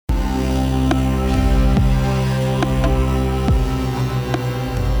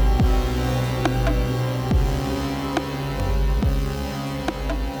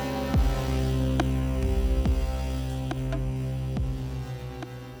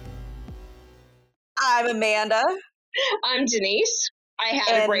I'm Amanda. I'm Denise. I had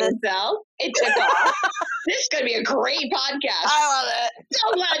a And brain cell. It took off. This is going to be a great podcast. I love it.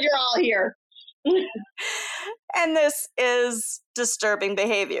 So glad you're all here. And this is Disturbing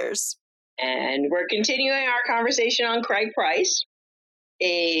Behaviors. And we're continuing our conversation on Craig Price,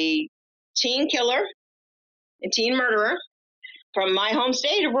 a teen killer, a teen murderer from my home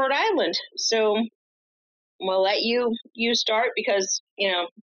state of Rhode Island. So we'll let you start because,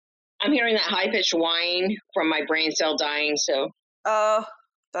 I'm hearing that high-pitched whine from my brain cell dying. So,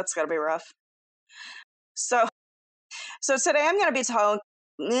 that's got to be rough. So today I'm going to be talking.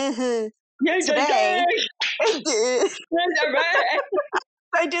 Today,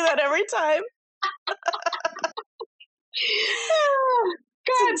 I do that every time.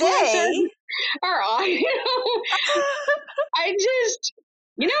 God today, our audio.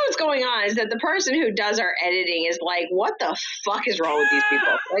 You know what's going on is that the person who does our editing is like, what the fuck is wrong with these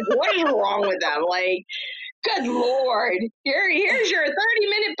people? Like, what is wrong with them? Like, good Lord. Here's your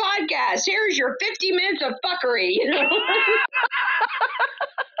 30-minute podcast. Here's your 50 minutes of fuckery, you know?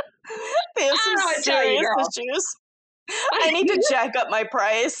 They have some serious issues. I need to jack up my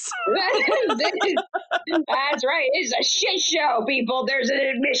price. That's right. It's a shit show, people. There's an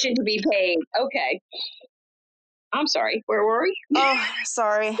admission to be paid. Okay. I'm sorry. Where were we? Oh,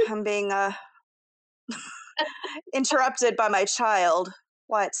 sorry. I'm being interrupted by my child.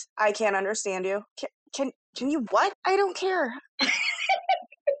 What? I can't understand you. Can you what? I don't care.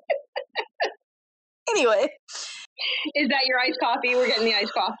 Anyway. Is that your iced coffee? We're getting the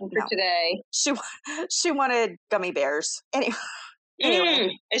iced coffee for today. She wanted gummy bears.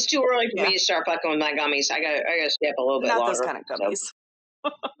 Anyway. It's too early for me to start fucking with my gummies. I gotta stay up a little bit longer. Not those kind of gummies.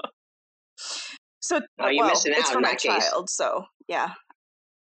 So you're missing out. It's for my child, so yeah.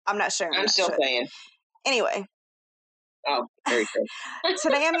 I'm not sharing. I'm still playing. Anyway. Oh, very good.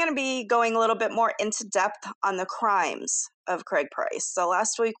 Today I'm going to be going a little bit more into depth on the crimes of Craig Price. So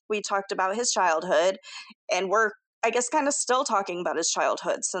last week we talked about his childhood, and we're, I guess, kind of still talking about his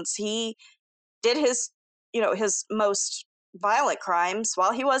childhood since he did his most violent crimes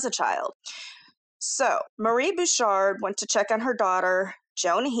while he was a child. So Marie Bouchard went to check on her daughter,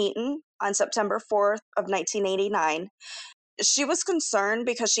 Joan Heaton, on September 4th of 1989. She was concerned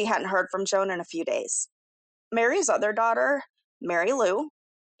because she hadn't heard from Joan in a few days. Marie's other daughter, Mary Lou,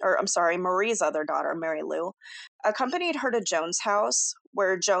 accompanied her to Joan's house,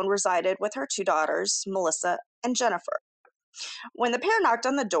 where Joan resided with her two daughters, Melissa and Jennifer. When the pair knocked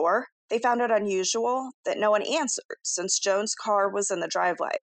on the door, they found it unusual that no one answered since Joan's car was in the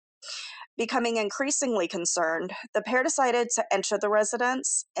driveway. Becoming increasingly concerned, the pair decided to enter the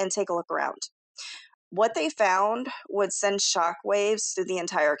residence and take a look around. What they found would send shockwaves through the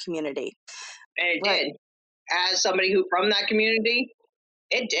entire community. And it did. As somebody who from that community,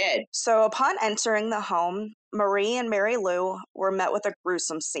 it did. So upon entering the home, Marie and Mary Lou were met with a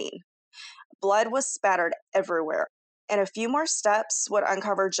gruesome scene. Blood was spattered everywhere, and a few more steps would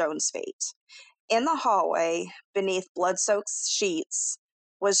uncover Joan's fate. In the hallway, beneath blood-soaked sheets,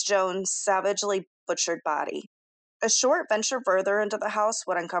 was Joan's savagely butchered body. A short venture further into the house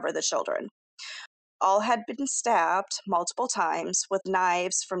would uncover the children. All had been stabbed multiple times with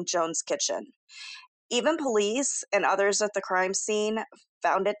knives from Joan's kitchen. Even police and others at the crime scene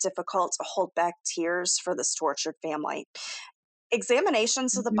found it difficult to hold back tears for this tortured family.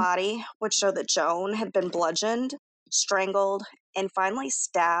 Examinations of the body would show that Joan had been bludgeoned, strangled, and finally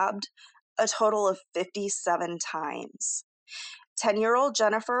stabbed a total of 57 times. 10-year-old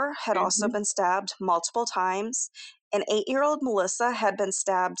Jennifer had also been stabbed multiple times, and 8-year-old Melissa had been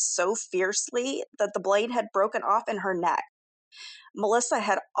stabbed so fiercely that the blade had broken off in her neck. Melissa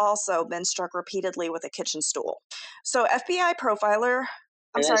had also been struck repeatedly with a kitchen stool. So FBI profiler,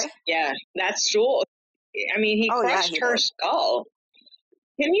 that stool. I mean, he crushed her skull.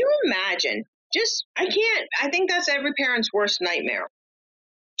 Can you imagine? I think that's every parent's worst nightmare.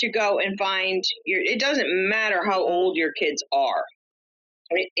 To go and find it doesn't matter how old your kids are.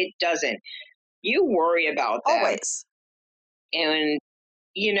 It doesn't. You worry about that. Always. And,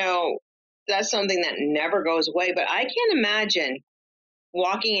 that's something that never goes away. But I can't imagine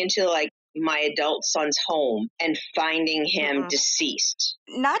walking into my adult son's home and finding him deceased.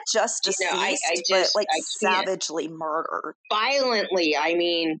 Not just deceased, but savagely murdered. Violently. I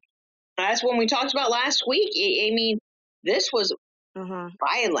mean, that's when we talked about last week. I mean, this was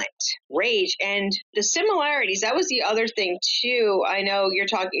violent rage, and the similarities. That was the other thing too. I know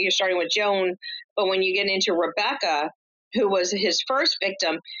you're starting with Joan, but when you get into Rebecca, who was his first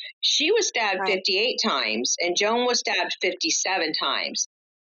victim, she was stabbed 58 times, and Joan was stabbed 57 times.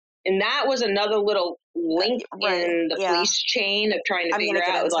 And that was another little link in the police chain of trying to figure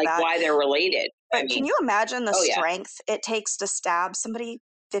out why they're related. But can you imagine the yeah. strength it takes to stab somebody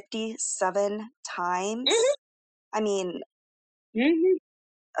 57 times? Mhm. I mean,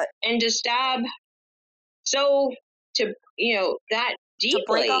 and to stab so to that to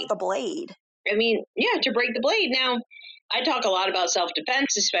break off deeply. the blade. I mean, yeah, to break the blade. Now, I talk a lot about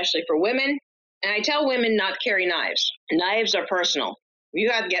self-defense, especially for women, and I tell women not to carry knives. Knives are personal. You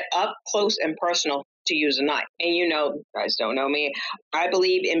got to get up close and personal to use a knife. And you guys don't know me, I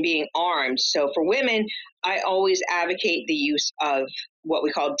believe in being armed. So for women, I always advocate the use of what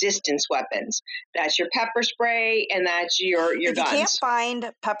we call distance weapons. That's your pepper spray and that's your If guns. you can't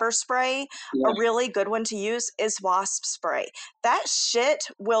find pepper spray, a really good one to use is wasp spray. That shit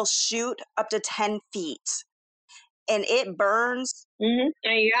will shoot up to 10 feet. And it burns. Mm-hmm.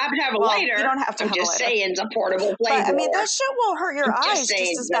 And you have to have a lighter. You don't have to have a lighter. I'm just saying, it's a portable flamethrower. But I mean, that shit will hurt your eyes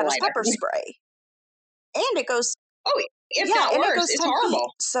just as bad as pepper spray. And it goes. Oh, if not worse, it goes 10 horrible. feet.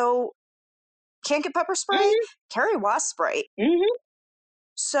 So, can't get pepper spray? Carry wasp spray.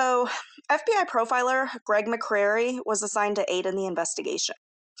 So, FBI profiler Greg McCrary was assigned to aid in the investigation.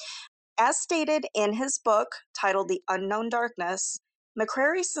 As stated in his book titled The Unknown Darkness,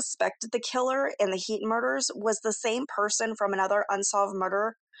 McCrary suspected the killer in the Heaton murders was the same person from another unsolved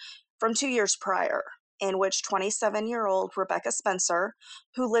murder from 2 years prior, in which 27-year-old Rebecca Spencer,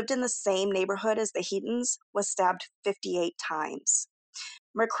 who lived in the same neighborhood as the Heatons, was stabbed 58 times.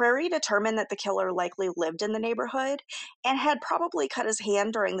 McCrary determined that the killer likely lived in the neighborhood and had probably cut his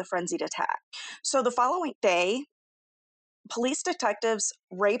hand during the frenzied attack. So the following day, police detectives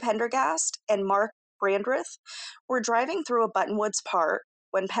Ray Pendergast and Mark Brandreth were driving through a Buttonwoods park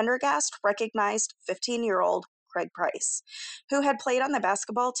when Pendergast recognized 15-year-old Craig Price, who had played on the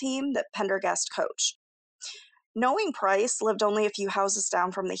basketball team that Pendergast coached. Knowing Price lived only a few houses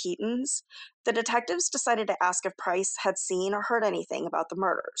down from the Heatons, the detectives decided to ask if Price had seen or heard anything about the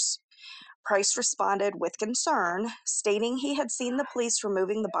murders. Price responded with concern, stating he had seen the police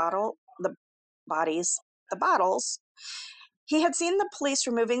removing the bottles. He had seen the police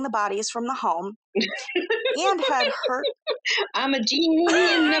removing the bodies from the home and had heard. I'm a genie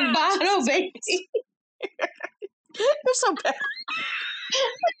in the bottle, baby. You're so bad.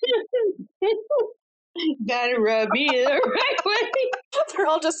 Gotta rub me the right way. They're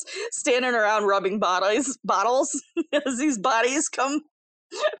all just standing around rubbing bottles as these bodies come.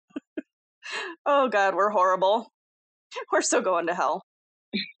 Oh God, we're horrible. We're so going to hell.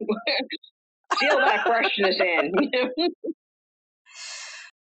 Feel that freshness in.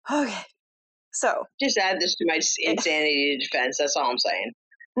 Okay, so just add this to my insanity defense. That's all I'm saying.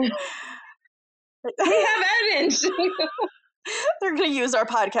 We have evidence. They're going to use our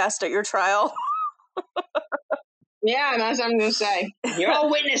podcast at your trial. Yeah, that's what I'm going to say. You're all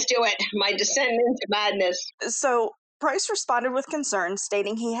witness to it. My descent into madness. So Price responded with concern,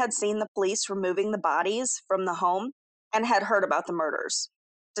 stating he had seen the police removing the bodies from the home and had heard about the murders.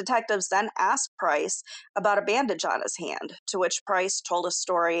 Detectives then asked Price about a bandage on his hand, to which Price told a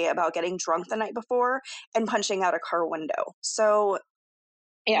story about getting drunk the night before and punching out a car window. So,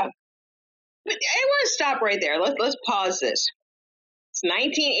 yeah. But I want to stop right there. Let's pause this. It's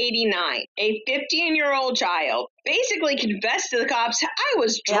 1989. A 15-year-old child basically confessed to the cops, I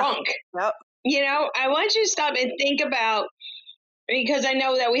was drunk. Yep. I want you to stop and think about, because I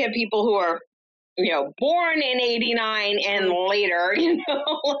know that we have people who are, born in 89 and later,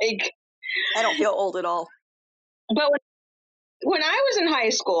 like. I don't feel old at all. But when I was in high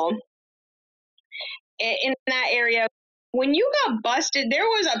school, in that area, when you got busted, there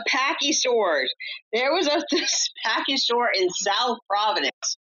was a package store. There was this package store in South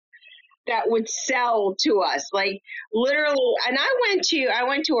Providence that would sell to us, like literally. And I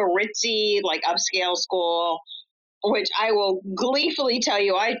went to a ritzy, like upscale school, which I will gleefully tell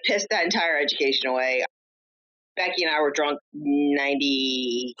you, I pissed that entire education away. Becky and I were drunk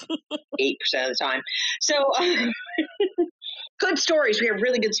 98% of the time. So good stories. We have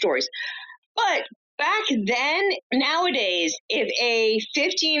really good stories. But back then, nowadays, if a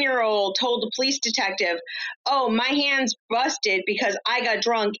 15-year-old told a police detective, oh, my hand's busted because I got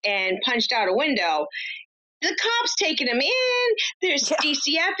drunk and punched out a window, the cops taking him in, there's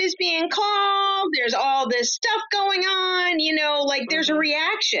DCF is being called, there's all this stuff going on, there's a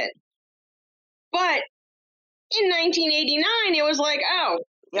reaction. But in 1989, it was like, oh,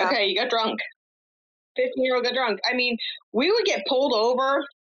 okay, you got drunk. 15-year-old got drunk. I mean, we would get pulled over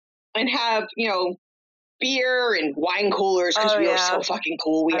and have, beer and wine coolers because we were so fucking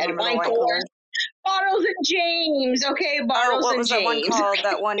cool. We had wine coolers. Bottles and James, okay? Bottles and James. What was that one called?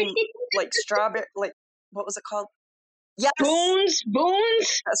 That one, like strawberry, like, what was it called? Yes. Boone's?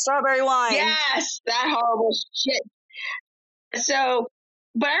 Strawberry wine. Yes, that horrible shit. So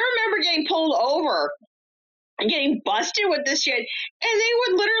But I remember getting pulled over and getting busted with this shit. And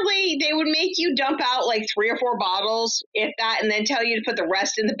they would make you dump out like 3 or 4 bottles, if that, and then tell you to put the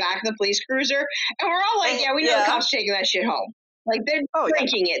rest in the back of the police cruiser. And we're all like, yeah, we know the cops taking that shit home. Like, they're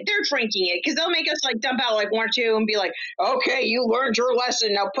drinking it. They're drinking it. Because they'll make us like dump out like 1 or 2 and be like, okay, you learned your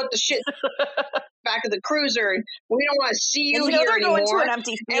lesson. Now put the shit back of the cruiser. And we don't want to see you, and, here they're anymore. going to an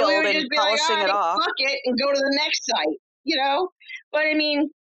empty field and we would just be polishing like, it off. Fuck it, and go to the next site, you know? But I mean,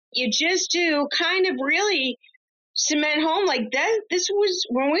 you just do kind of really cement home like that. This was,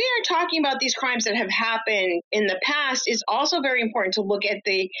 when we are talking about these crimes that have happened in the past, is also very important to look at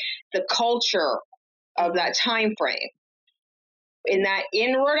the culture of that time frame. In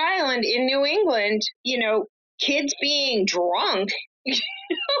Rhode Island, in New England, you know, kids being drunk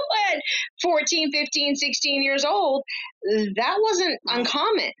at 14, 15, 16 years old, that wasn't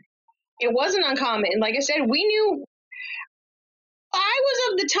uncommon. It wasn't uncommon. Like I said, we knew. I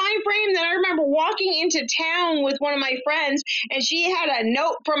was of the time frame that I remember walking into town with one of my friends, and she had a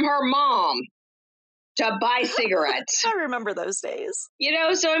note from her mom to buy cigarettes. I remember those days. You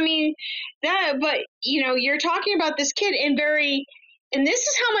know, so I mean, but you know, you're talking about this kid and this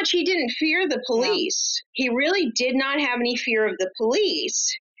is how much he didn't fear the police. Yeah. He really did not have any fear of the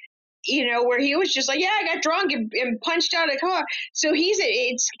police. You know, where he was just like, yeah, I got drunk and punched out a car. So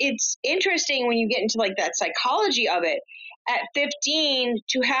it's interesting when you get into like that psychology of it. At 15,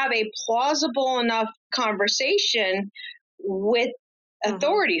 to have a plausible enough conversation with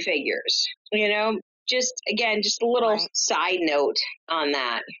authority figures, you know, just a little side note on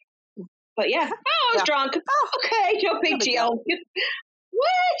that. But yeah, I was drunk. Okay, no big deal.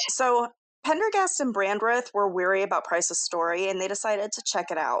 What? So Pendergast and Brandreth were weary about Price's story, and they decided to check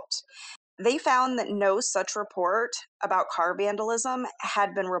it out. They found that no such report about car vandalism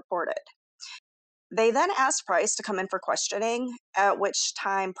had been reported. They then asked Price to come in for questioning, at which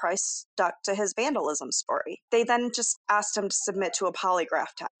time Price stuck to his vandalism story. They then just asked him to submit to a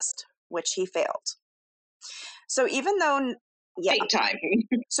polygraph test, which he failed. So even though big time.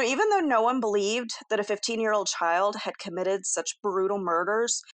 So even though no one believed that a 15-year-old child had committed such brutal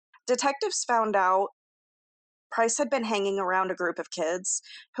murders, detectives found out Price had been hanging around a group of kids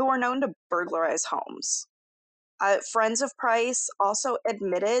who were known to burglarize homes. Friends of Price also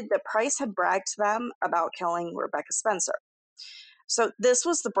admitted that Price had bragged to them about killing Rebecca Spencer. So this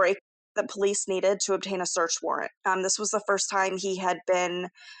was the break that police needed to obtain a search warrant. This was the first time he had been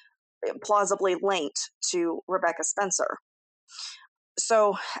plausibly linked to Rebecca Spencer.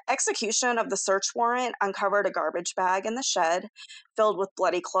 So execution of the search warrant uncovered a garbage bag in the shed filled with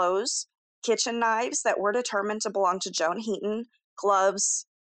bloody clothes, kitchen knives that were determined to belong to Joan Heaton, gloves,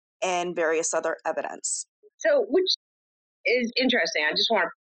 and various other evidence. So, which is interesting. I just want to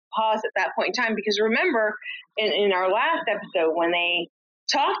pause at that point in time, because remember, in our last episode, when they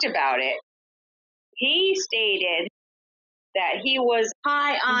talked about it, he stated that he was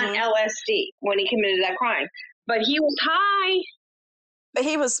high on LSD when he committed that crime. But he was high. But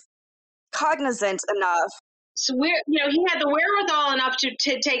he was cognizant enough. So he had the wherewithal enough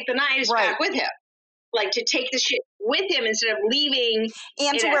to take the knives back with him. Like, to take the shit with him instead of leaving.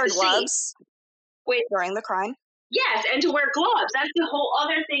 And to wear gloves during the crime. Yes, and to wear gloves. That's the whole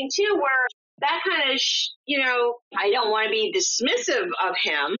other thing, too, where that kind of, I don't want to be dismissive of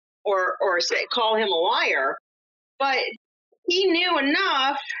him or call him a liar, but he knew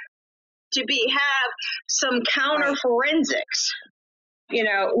enough to have some counter forensics. You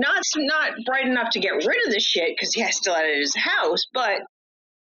know, not bright enough to get rid of the shit because he still had it at his house, but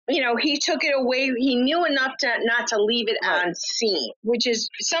he took it away. He knew enough not to leave it on scene, which is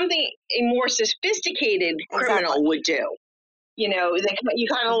something a more sophisticated criminal would do. You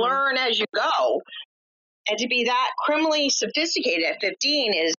kind of learn as you go. And to be that criminally sophisticated at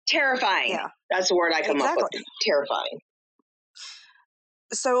 15 is terrifying. Yeah. That's the word I come up with. Terrifying.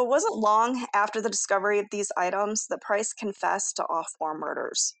 So it wasn't long after the discovery of these items that Price confessed to all 4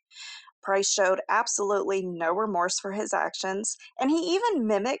 murders. Price showed absolutely no remorse for his actions, and he even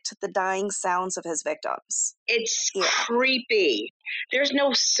mimicked the dying sounds of his victims. It's creepy. There's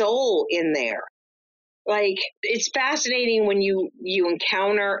no soul in there. Like, it's fascinating when you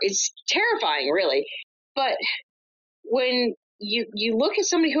encounter, it's terrifying, really. But when you look at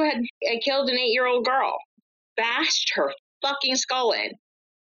somebody who had killed an 8-year-old girl, bashed her fucking skull in.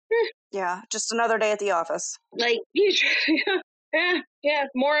 Yeah, just another day at the office. Like, yeah,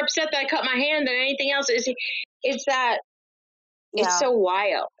 more upset that I cut my hand than anything else. It's that, it's so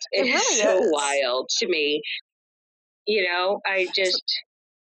wild. It really is so wild to me. I just,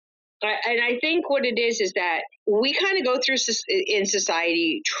 And I think what it is that we kind of go through in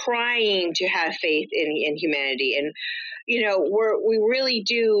society trying to have faith in humanity. And, we really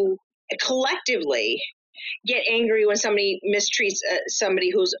do collectively get angry when somebody mistreats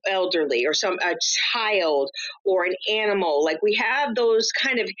somebody who's elderly or a child or an animal. Like, we have those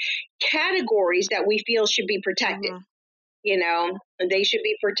kind of categories that we feel should be protected. They should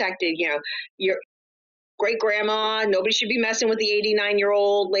be protected. Your great grandma, nobody should be messing with the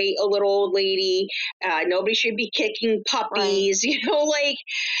 89-year-old a little old lady. Nobody should be kicking puppies. Right. Like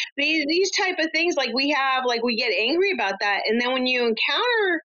these type of things. Like we get angry about that, and then when you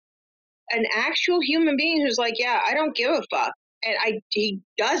encounter an actual human being who's like, yeah, I don't give a fuck, and he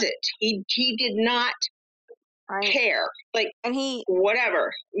does it. He did not care, like, and he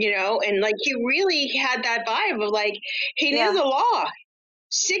whatever, and like he really had that vibe of like he knew the law.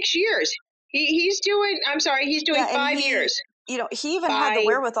 6 years. He's doing 5 years. He even had the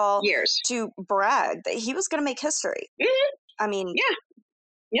wherewithal to brag that he was going to make history. Mm-hmm. I mean,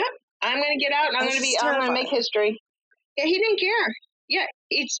 yeah. I'm going to get out and I'm going to make history. Yeah, he didn't care. Yeah,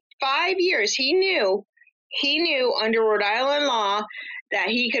 it's 5 years. He knew under Rhode Island law that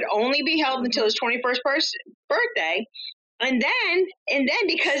he could only be held until his 21st birthday. And then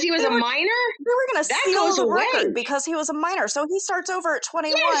because he was a minor, they were going to seal the record because he was a minor. So he starts over at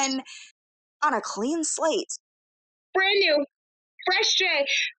 21 on a clean slate. Brand new, fresh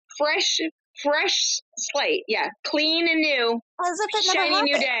slate. Yeah, clean and new. As if it never shiny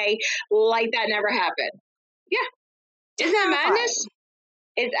happened. New day, like that never happened. Yeah. Isn't that madness?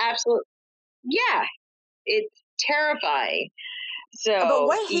 It's absolute. Yeah, it's terrifying. So, but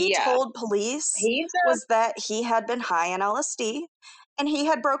what he told police was that he had been high on LSD and he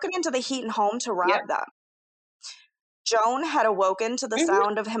had broken into the Heaton home to rob them. Joan had awoken to the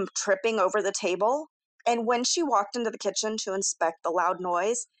sound of him tripping over the table, and when she walked into the kitchen to inspect the loud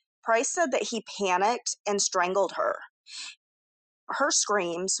noise, Price said that he panicked and strangled her. Her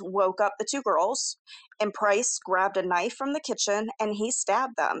screams woke up the two girls, and Price grabbed a knife from the kitchen and he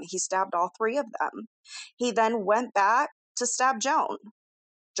stabbed them. He stabbed all three of them. He then went back to stab Joan.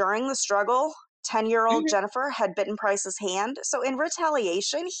 During the struggle, 10-year-old Jennifer had bitten Price's hand, so in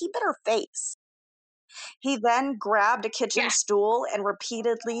retaliation, he bit her face. He then grabbed a kitchen stool and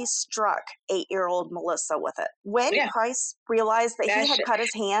repeatedly struck 8-year-old Melissa with it. When Price realized that he had cut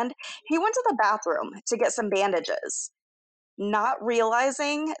his hand, he went to the bathroom to get some bandages, not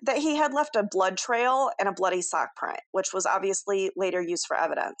realizing that he had left a blood trail and a bloody sock print, which was obviously later used for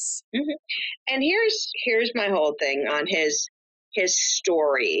evidence. And here's my whole thing on his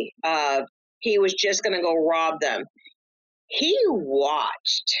story of he was just going to go rob them. He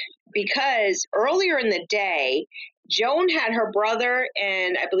watched, because earlier in the day, Joan had her brother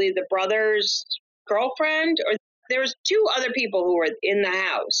and I believe the brother's girlfriend, or there was two other people who were in the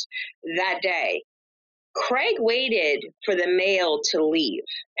house that day. Craig waited for the male to leave,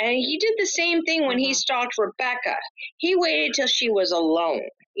 and he did the same thing when he stalked Rebecca. He waited till she was alone,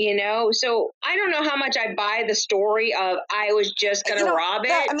 So I don't know how much I buy the story of I was just going to rob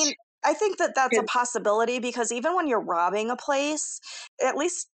it. I mean, I think that that's a possibility, because even when you're robbing a place, at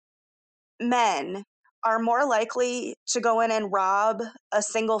least men are more likely to go in and rob a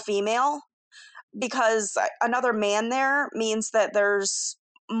single female, because another man there means that there's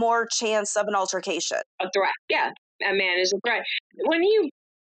more chance of an altercation. A threat. Yeah, a man is a threat. When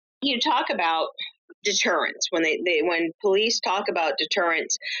you talk about deterrence, when when police talk about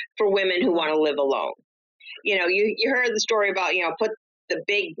deterrence for women who want to live alone, you heard the story about, put the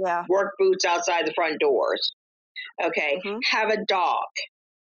big work boots outside the front doors. Okay. Have a dog.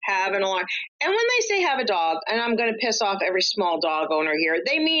 Have an alarm. And when they say have a dog, and I'm going to piss off every small dog owner here,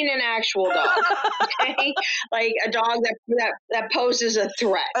 they mean an actual dog. Okay? Like a dog that poses a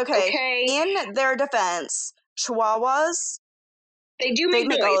threat. Okay? In their defense, Chihuahuas, they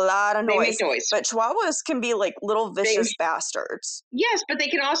make a lot of noise. They make noise. But Chihuahuas can be like little vicious bastards. Yes, but they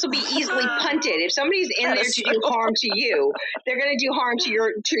can also be easily punted. If somebody's in there to do harm to you, they're going to do harm to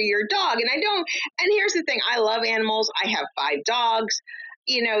your dog. And here's the thing, I love animals. I have 5 dogs.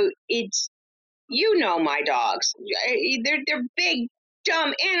 It's, my dogs. They're big,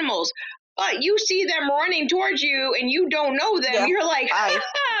 dumb animals. But you see them running towards you and you don't know them. You're like, I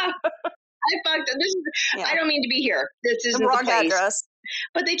fucked up. I don't mean to be here. This isn't the wrong place. Address.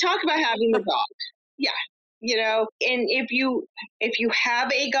 But they talk about having the dog. Yeah. And if you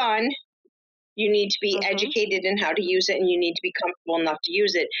have a gun, you need to be educated in how to use it, and you need to be comfortable enough to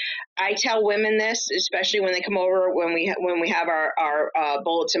use it. I tell women this, especially when they come over, when we have our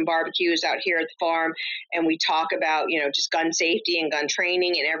bullets and barbecues out here at the farm, and we talk about, just gun safety and gun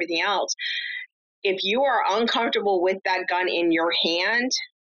training and everything else. If you are uncomfortable with that gun in your hand,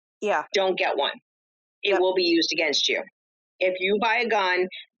 Yeah. don't get one. It will be used against you. If you buy a gun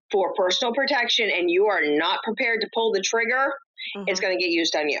for personal protection and you are not prepared to pull the trigger, it's going to get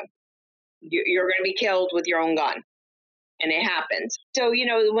used on you. You're going to be killed with your own gun. And it happens. So,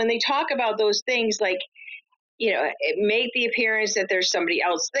 when they talk about those things, like, it make the appearance that there's somebody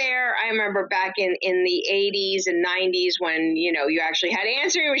else there. I remember back in the 80s and 90s when, you actually had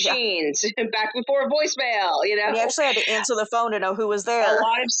answering machines back before voicemail, You actually had to answer the phone to know who was there. A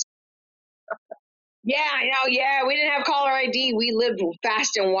lot of yeah, I know. Yeah, we didn't have caller ID. We lived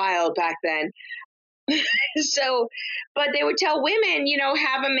fast and wild back then. So, but they would tell women,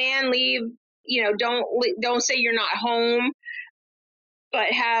 have a man leave, don't say you're not home,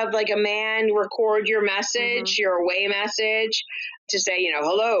 but have like a man record your message, your away message to say,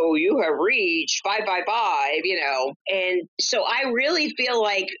 hello, you have reached 555, And so I really feel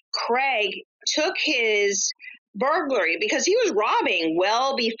like Craig took his burglary because he was robbing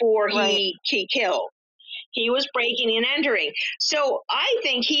well before he killed. He was breaking and entering. So I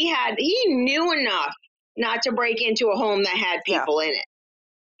think he knew enough not to break into a home that had people in it.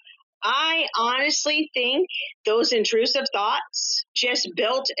 I honestly think those intrusive thoughts just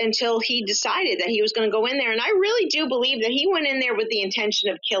built until he decided that he was going to go in there. And I really do believe that he went in there with the intention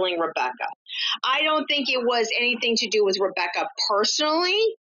of killing Rebecca. I don't think it was anything to do with Rebecca personally.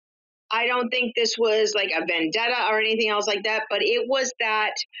 I don't think this was like a vendetta or anything else like that, but it was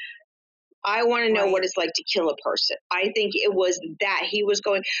that I want to know what it's like to kill a person. I think it was that he was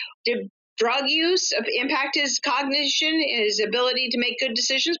going. Did drug use impact his cognition, his ability to make good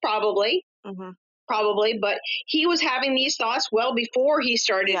decisions? Probably. Probably. But he was having these thoughts well before he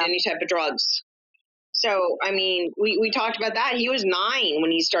started any type of drugs. So, I mean, we talked about that. He was 9 when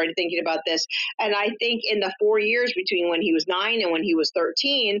he started thinking about this. And I think in the 4 years between when he was 9 and when he was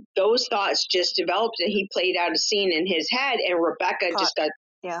 13, those thoughts just developed and he played out a scene in his head and Rebecca just got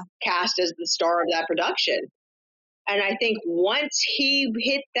cast as the star of that production. And I think once he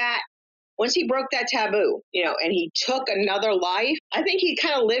broke that taboo, and he took another life, I think he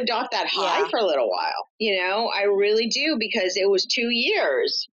kind of lived off that high for a little while. I really do, because it was 2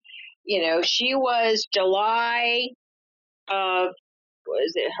 years. She was July of,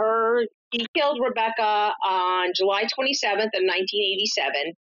 he killed Rebecca on July 27th of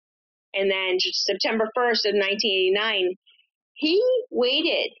 1987. And then September 1st of 1989, he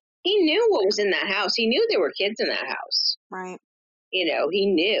waited. He knew what was in that house. He knew there were kids in that house. Right. He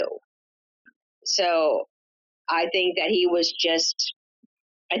knew. So I think that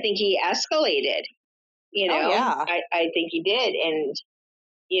I think he escalated, I think he did. And,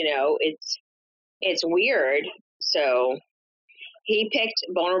 it's weird. So he picked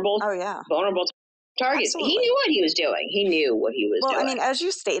vulnerable targets. Absolutely. He knew what he was doing. doing. Well, I mean, as you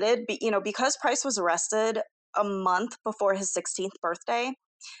stated, because Price was arrested a month before his 16th birthday,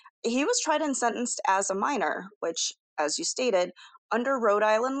 he was tried and sentenced as a minor, which, as you stated, under Rhode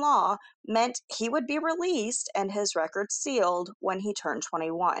Island law, meant he would be released and his record sealed when he turned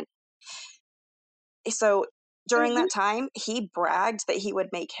 21. So during that time, he bragged that he would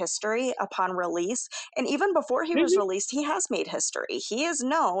make history upon release. And even before he was released, he has made history. He is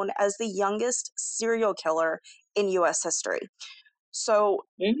known as the youngest serial killer in U.S. history. So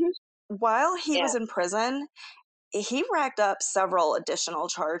while he was in prison, he racked up several additional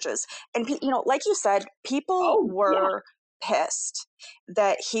charges. And, like you said, people were pissed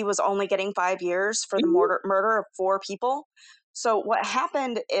that he was only getting 5 years for the murder of 4 people. So what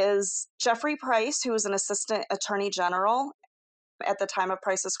happened is Jeffrey Price, who was an assistant attorney general at the time of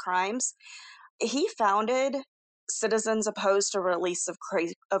Price's crimes, he founded Citizens Opposed to Release of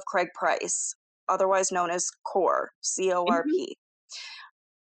Craig Price, otherwise known as CORP, C-O-R-P.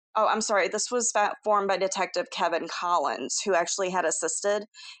 Oh, I'm sorry. This was formed by Detective Kevin Collins, who actually had assisted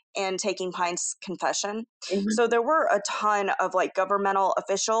in taking Pine's confession. So there were a ton of governmental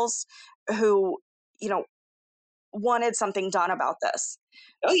officials who, wanted something done about this.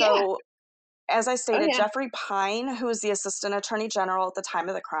 As I stated, Jeffrey Pine, who was the assistant attorney general at the time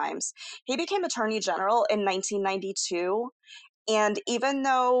of the crimes, he became attorney general in 1992. And even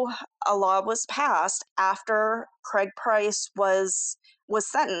though a law was passed after Craig Price was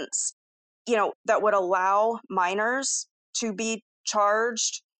sentenced, that would allow minors to be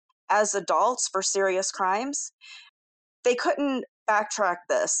charged as adults for serious crimes, they couldn't backtrack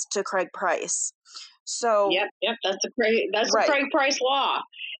this to Craig Price. So yep, that's the Craig Price law,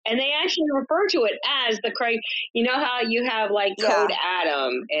 and they actually refer to it as the Craig. You know how you have Code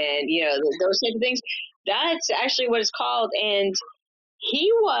Adam and those type of things. That's actually what it's called. And he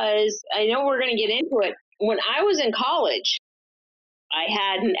was. I know we're going to get into it. When I was in college, I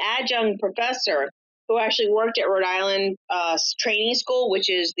had an adjunct professor who actually worked at Rhode Island Training School, which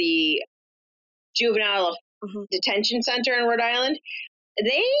is the juvenile detention center in Rhode Island.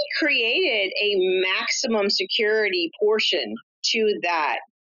 They created a maximum security portion to that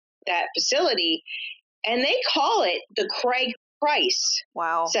facility, and they call it the Craig Price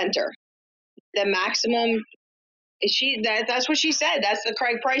Center. The maximum, that's what she said. That's the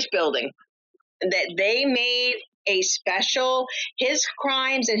Craig Price building. That they made a special, his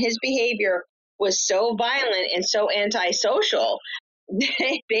crimes and his behavior was so violent and so antisocial.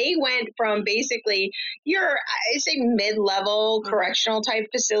 They went from basically it's a mid-level correctional type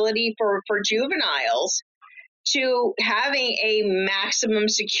facility for juveniles to having a maximum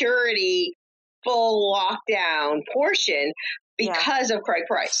security full lockdown portion because of Craig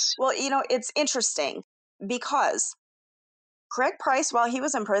Price. Well, it's interesting because Craig Price, while he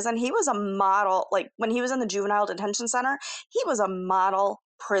was in prison, he was a model. Like when he was in the juvenile detention center, he was a model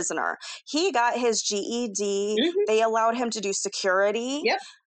prisoner. He got his GED. They allowed him to do security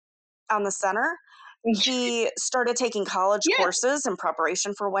on the center. He started taking college courses in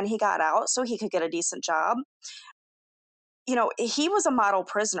preparation for when he got out so he could get a decent job. He was a model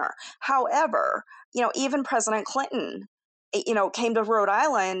prisoner. However, even President Clinton, came to Rhode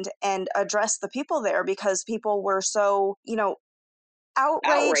Island and addressed the people there because people were so,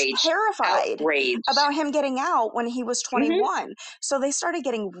 outraged, terrified about him getting out when he was 21. So they started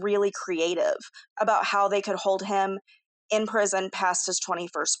getting really creative about how they could hold him in prison past his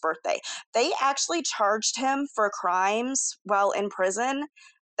 21st birthday. They actually charged him for crimes while in prison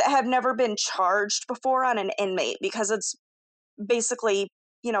that have never been charged before on an inmate because it's basically,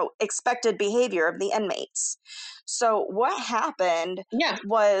 expected behavior of the inmates. So what happened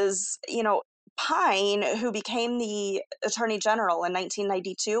was, Pine, who became the Attorney General in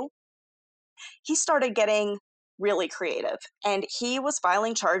 1992, he started getting really creative, and he was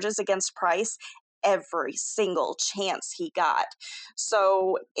filing charges against Price every single chance he got.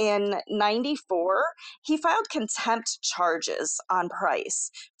 So in 94, he filed contempt charges on Price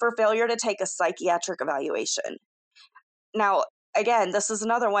for failure to take a psychiatric evaluation. Now, again, this is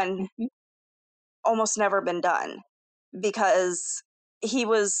another one almost never been done because he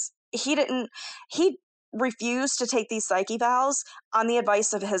refused to take these psych evals on the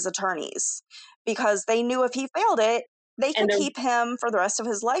advice of his attorneys because they knew if he failed it, they could keep him for the rest of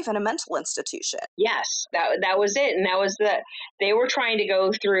his life in a mental institution. Yes, that was it. And they were trying to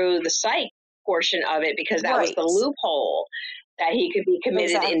go through the psych portion of it because that was the loophole that he could be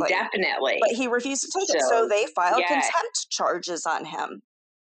committed indefinitely. But he refused to take it, so they filed contempt charges on him.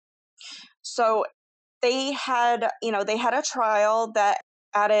 So they had a trial that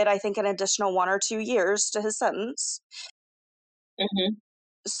added, I think, an additional 1 or 2 years to his sentence.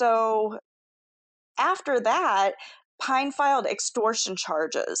 So after that, Pine filed extortion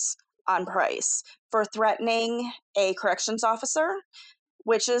charges on Price for threatening a corrections officer,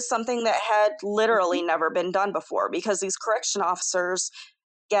 which is something that had literally never been done before because these correction officers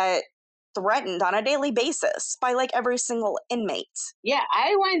get threatened on a daily basis by like every single inmate. Yeah,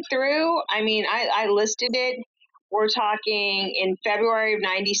 I went through, I listed it. We're talking in February of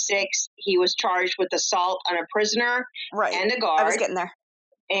 96, he was charged with assault on a prisoner and a guard. I was getting there.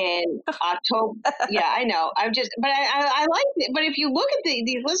 In October, I know. But I like it. But if you look at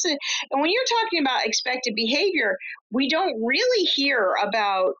these lists, and when you're talking about expected behavior, we don't really hear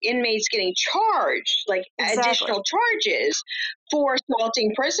about inmates getting charged, like additional charges for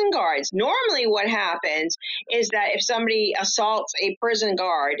assaulting prison guards. Normally what happens is that if somebody assaults a prison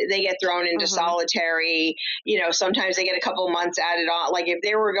guard, they get thrown into solitary, sometimes they get a couple months added on. Like if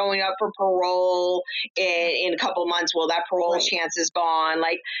they were going up for parole in a couple months, well, that parole chance is gone.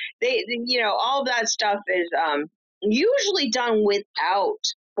 Like they all that stuff is usually done without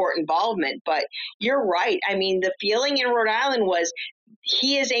court involvement. But you're right. The feeling in Rhode Island was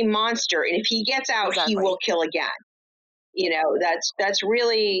he is a monster, and if he gets out, he will kill again. That's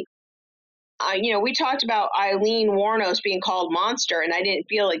really, we talked about Eileen Wuornos being called monster, and I didn't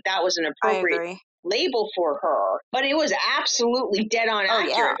feel like that was an appropriate label for her, but it was absolutely dead on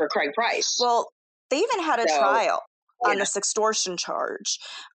accurate for Craig Price. Well, they even had a trial on this extortion charge.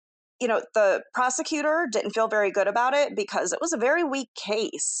 The prosecutor didn't feel very good about it because it was a very weak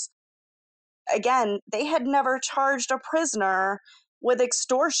case. Again, they had never charged a prisoner with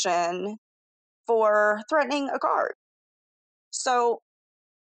extortion for threatening a guard. So,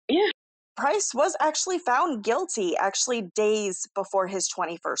 Price was actually found guilty days before his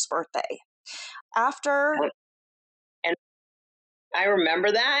 21st birthday. And I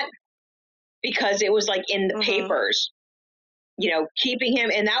remember that because it was like in the papers, keeping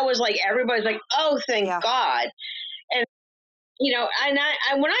him. And that was like, everybody's like, oh, thank God. And you know, and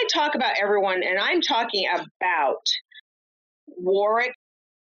when I talk about everyone, and I'm talking about Warwick,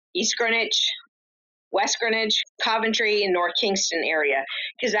 East Greenwich, West Greenwich, Coventry, and North Kingston area,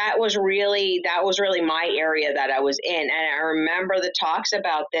 because that was really my area that I was in, and I remember the talks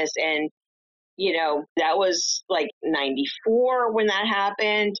about this, and you know, that was like 94 when that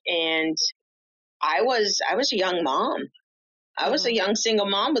happened, and I was a young mom. I was a young single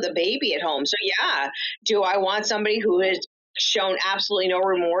mom with a baby at home. So yeah, do I want somebody who has shown absolutely no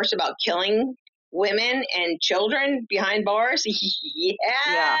remorse about killing women and children behind bars? Yes.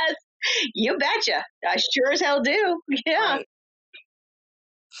 Yeah. You betcha. I sure as hell do. Yeah. Right.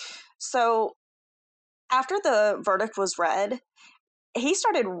 So after the verdict was read, he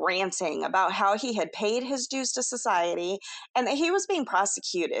started ranting about how he had paid his dues to society and that he was being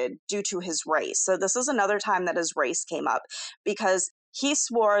prosecuted due to his race. So this is another time that his race came up, because he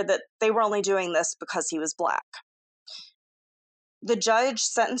swore that they were only doing this because he was Black. The judge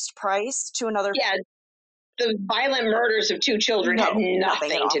sentenced Price to another... Yeah, the violent murders of 2 children had nothing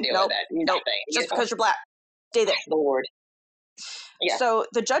to do with it. Nothing. Just because you're Black. Stay there. Lord. Yeah. So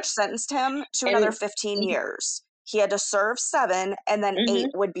the judge sentenced him to another 15 years. He had to serve 7, and then 8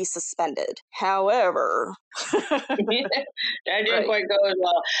 would be suspended. However, that didn't quite go as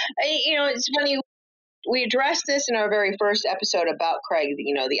well. You know, it's funny. We addressed this in our very first episode about Craig,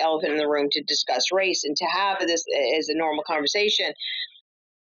 you know, the elephant in the room, to discuss race and to have this as a normal conversation.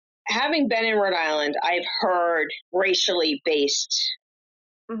 Having been in Rhode Island, I've heard racially based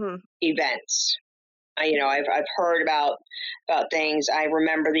events. You know, I've heard about things. I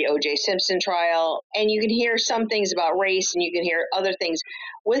remember the O.J. Simpson trial, and you can hear some things about race, and you can hear other things.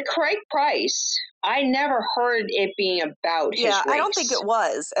 With Craig Price, I never heard it being about his race. I don't think it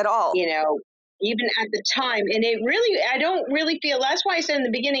was at all. You know, even at the time, and I don't really feel. That's why I said in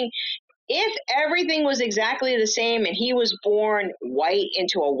the beginning, if everything was exactly the same and he was born white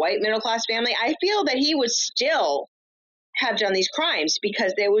into a white middle class family, I feel that he would still have done these crimes,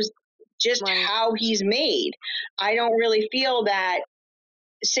 because there was just how he's made. I don't really feel that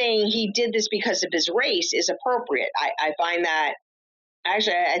saying he did this because of his race is appropriate. I find that,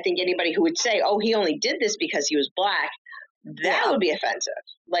 actually, I think anybody who would say, oh, he only did this because he was Black, that would be offensive.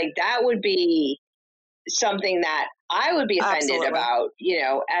 Like, that would be something that I would be offended about, you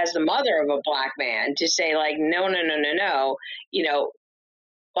know, as the mother of a Black man, to say, like, no, you know,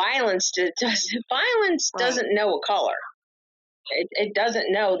 violence doesn't know a color. It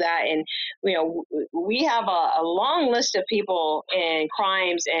doesn't know that. And, you know, we have a long list of people and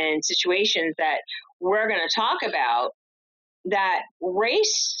crimes and situations that we're going to talk about, that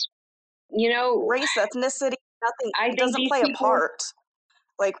race, you know, race, ethnicity, nothing, it doesn't play a part.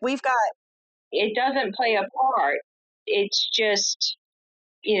 Like, we've got... It doesn't play a part. It's just,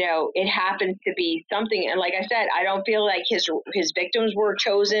 you know, it happens to be something. And like I said, I don't feel like his victims were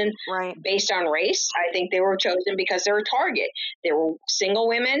chosen based on race. I think they were chosen because they were a target. They were single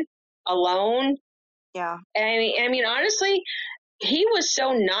women, alone. Yeah. And I mean, honestly, he was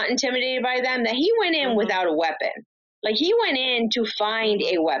so not intimidated by them that he went in without a weapon. Like, he went in to find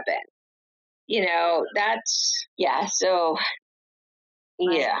a weapon. You know, that's, yeah. So,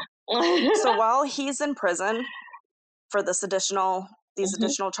 yeah. So while he's in prison for these additional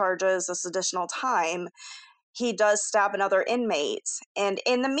charges, this additional time, he does stab another inmate, and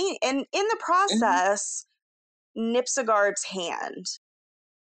in the process, nips a guard's hand.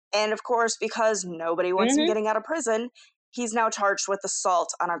 And of course, because nobody wants him getting out of prison, he's now charged with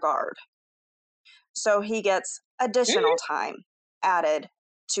assault on a guard. So he gets additional time added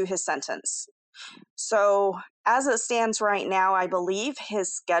to his sentence. So as it stands right now, I believe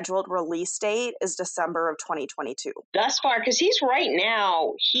his scheduled release date is December of 2022. Thus far, because he is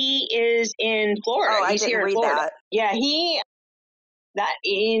in Florida. Oh, he's I didn't read Florida. that. Yeah, that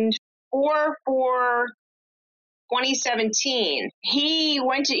in 4/4/2017, he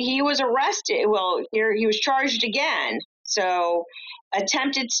was arrested. Well, he was charged again. So,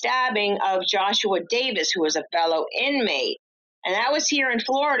 attempted stabbing of Joshua Davis, who was a fellow inmate. And that was here in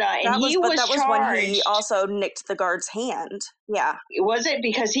Florida, and that was charged when he also nicked the guard's hand. Yeah. Was it?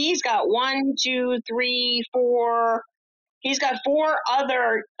 Because he's got 1, 2, 3, 4. He's got 4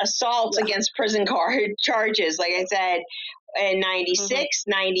 other assaults against prison guard charges, like I said, in 96,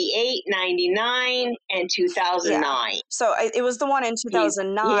 98, 99, and 2009. Yeah. So it was the one in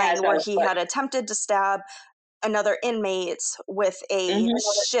 2009 where he had attempted to stab another inmate with a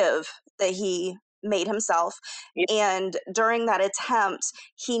shiv that he made himself, and during that attempt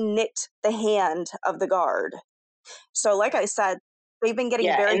he nicked the hand of the guard. So like I said, They've been getting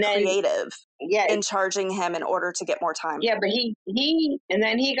very creative in charging him in order to get more time. Yeah, but he and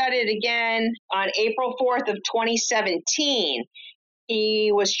then he got it again on April 4th of 2017.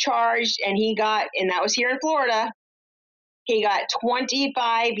 He was charged and that was here in Florida. He got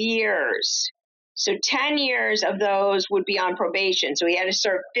 25 years. So 10 years of those would be on probation. So he had to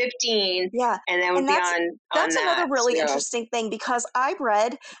serve 15. Yeah. And then would be on that's that. Another really interesting thing, because I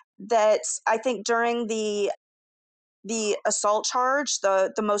read that I think during the assault charge,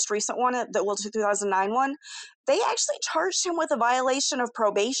 the most recent one, the 2009 one, they actually charged him with a violation of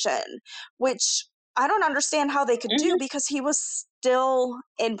probation, which I don't understand how they could do, because he was still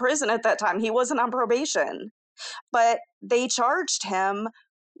in prison at that time. He wasn't on probation. But they charged him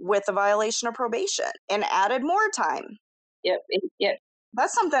with a violation of probation and added more time. Yep.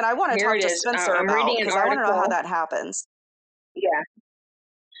 That's something I want to talk to Spencer about, because I want to know how that happens. Yeah.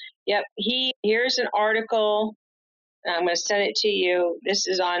 Yep. Here's an article. I'm going to send it to you. This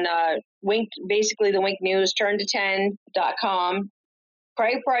is on Wink, basically the Wink News, turnto10.com.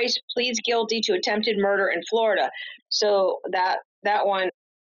 Craig Price pleads guilty to attempted murder in Florida. So that one,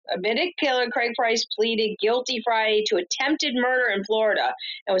 admitted killer Craig Price pleaded guilty Friday to attempted murder in Florida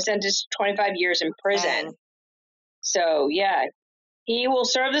and was sentenced to 25 years in prison. Dang. So yeah, he will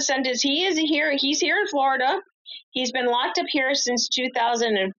serve the sentence. He's here in Florida. He's been locked up here since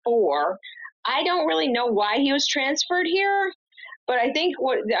 2004. I don't really know why he was transferred here, but I think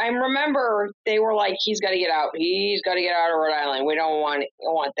I remember they were like, he's got to get out. He's got to get out of Rhode Island. We don't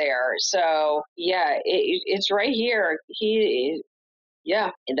want there. So yeah, it's right here.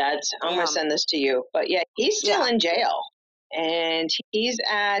 I'm going to send this to you. But yeah, he's still in jail, and he's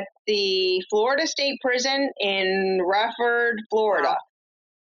at the Florida State Prison in Rafford, Florida. Wow.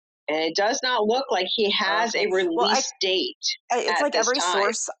 And it does not look like he has a release date. It's like every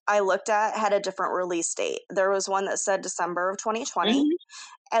source I looked at had a different release date. There was one that said December of 2020.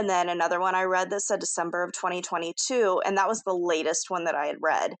 And then another one I read that said December of 2022. And that was the latest one that I had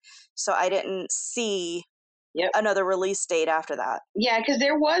read. So I didn't see another release date after that. Yeah, because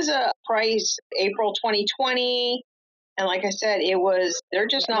there was a Price April 2020. And like I said, they're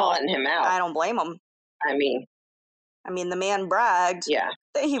just not letting him out. I don't blame them. I mean, the man bragged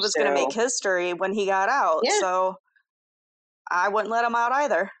that he was going to make history when he got out. Yeah. So I wouldn't let him out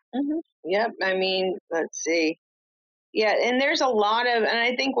either. Yep. I mean, let's see. Yeah. And there's a lot of, and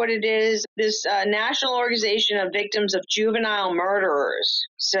I think what it is, this National Organization of Victims of Juvenile Murderers.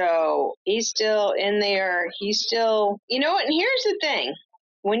 So he's still in there. He's still, and here's the thing.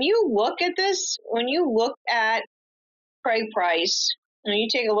 When you look at this, when you look at Craig Price, when you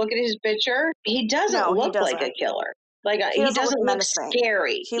take a look at his picture, he doesn't look like a killer. Like he doesn't look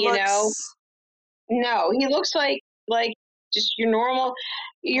scary, know? No, he looks like just your normal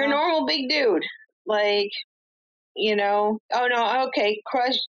big dude. Like, oh no, okay.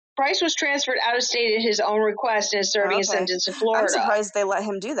 Price was transferred out of state at his own request and is serving a sentence in Florida. I'm surprised they let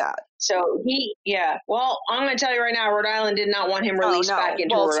him do that. So well, I'm going to tell you right now, Rhode Island did not want him released back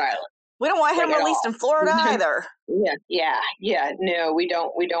into Rhode Island. We don't want him released in Florida either. Yeah. No, we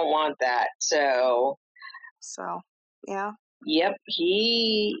don't want that. So. Yeah. Yep.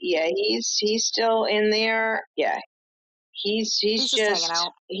 He's still in there. Yeah. He's just hanging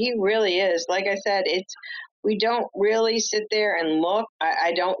out. He really is. Like I said, we don't really sit there and look.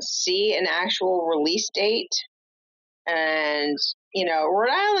 I don't see an actual release date. And, Rhode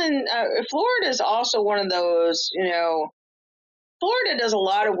Island, Florida is also one of those, Florida does a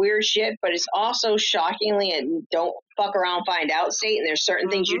lot of weird shit, but it's also shockingly a don't fuck around, find out state. And there's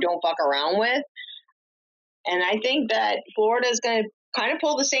certain things you don't fuck around with. And I think that Florida is going to kind of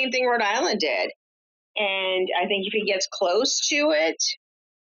pull the same thing Rhode Island did. And I think if he gets close to it,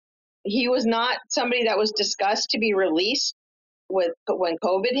 he was not somebody that was discussed to be released when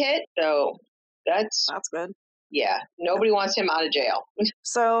COVID hit. So that's good. Yeah. Nobody wants him out of jail.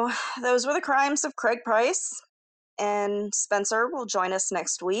 So those were the crimes of Craig Price. And Spencer will join us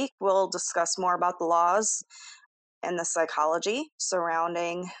next week. We'll discuss more about the laws and the psychology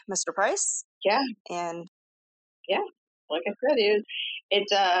surrounding Mr. Price. Yeah. And like I said,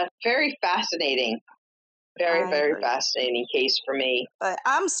 it's a very fascinating, very fascinating case for me. But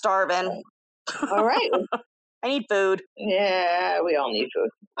I'm starving. All right. I need food. Yeah, we all need food.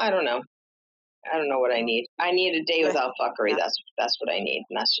 I don't know what I need. I need a day without fuckery. Yeah. That's what I need,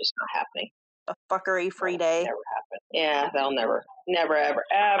 and that's just not happening. A fuckery-free day. Never happen. Yeah, that'll never, ever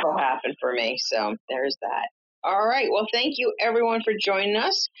happen for me. So there's that. All right. Well, thank you everyone for joining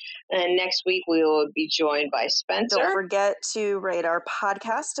us. And next week we will be joined by Spencer. Don't forget to rate our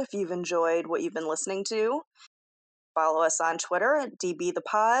podcast if you've enjoyed what you've been listening to. Follow us on Twitter at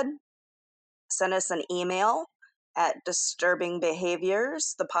DBThePod. Send us an email at Disturbing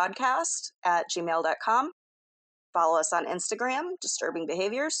Behaviors, the podcast, at gmail.com. Follow us on Instagram, Disturbing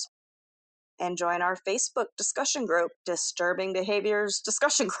Behaviors, and join our Facebook discussion group, Disturbing Behaviors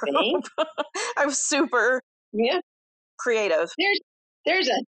Discussion Group. I was super creative. There's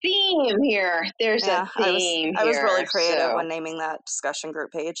a theme here. There's a theme I was really creative when naming that discussion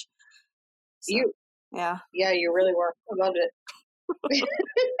group page. So, yeah, you really were. I loved it.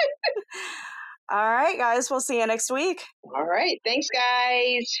 All right, guys. We'll see you next week. All right. Thanks,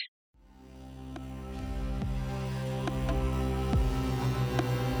 guys.